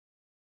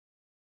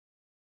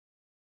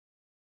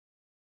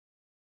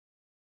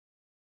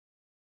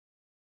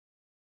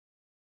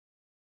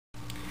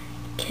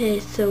Okay,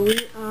 so we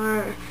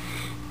are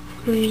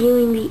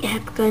reviewing the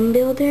app Gun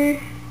Builder.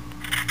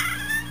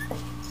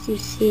 As you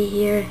see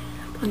here,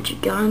 a bunch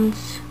of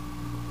guns.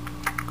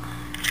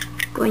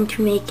 Going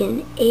to make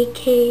an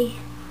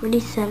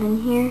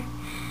AK-47 here.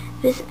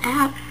 This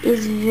app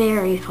is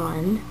very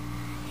fun.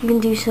 You can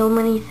do so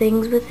many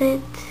things with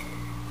it.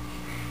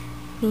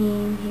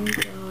 And here we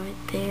go,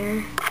 right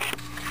there.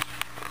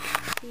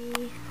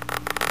 See?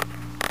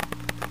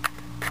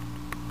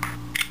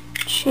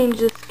 Change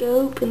the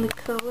scope and the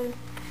color and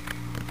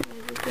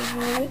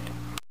everything of it.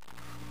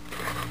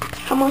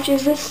 How much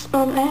is this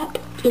app?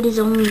 It is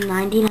only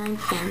 99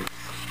 cents.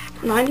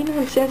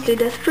 99 cents, dude,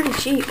 that's pretty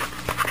cheap.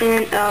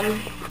 And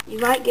you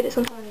might get it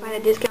sometimes by a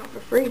discount for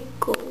free.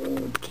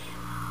 Gold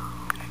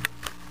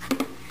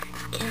camo.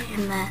 Okay,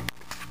 and that,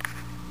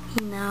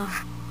 you know.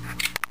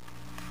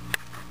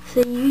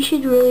 So you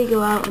should really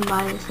go out and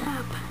buy this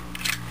app.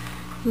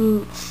 I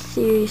mean,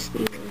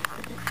 seriously, really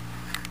worth it.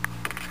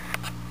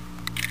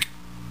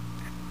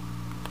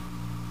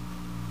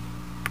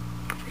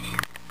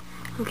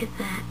 Look at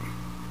that.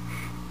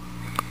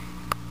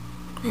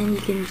 Then you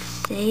can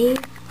save.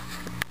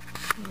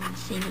 I'm gonna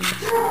save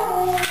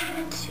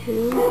it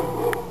too.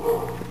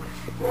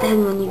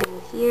 Then when you go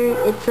here,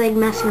 it's like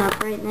messing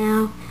up right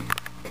now,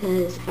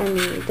 because I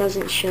mean it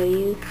doesn't show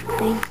you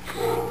things.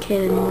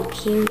 Okay, then look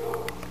here.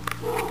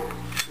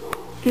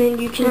 And then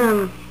you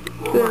can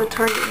go to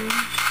target range.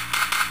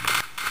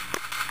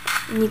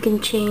 And you can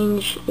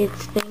change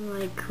its thing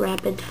like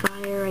rapid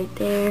fire right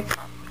there.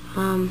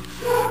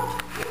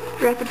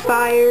 Rapid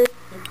fire.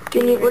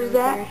 Then you, what is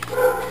that?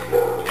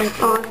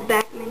 Oh, it's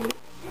back menu.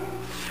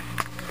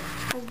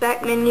 That's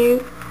back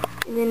menu.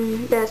 And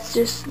then that's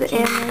just the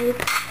ammo.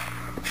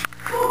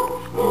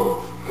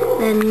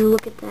 Then you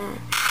look at that.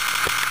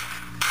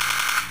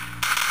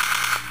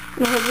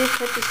 Now just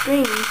touch the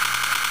screen.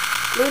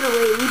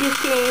 Literally, we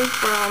just came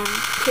from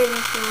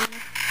Kingston.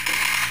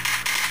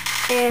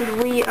 And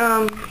we,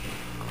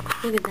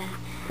 look at that.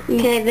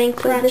 Okay,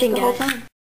 thanks for watching, guys.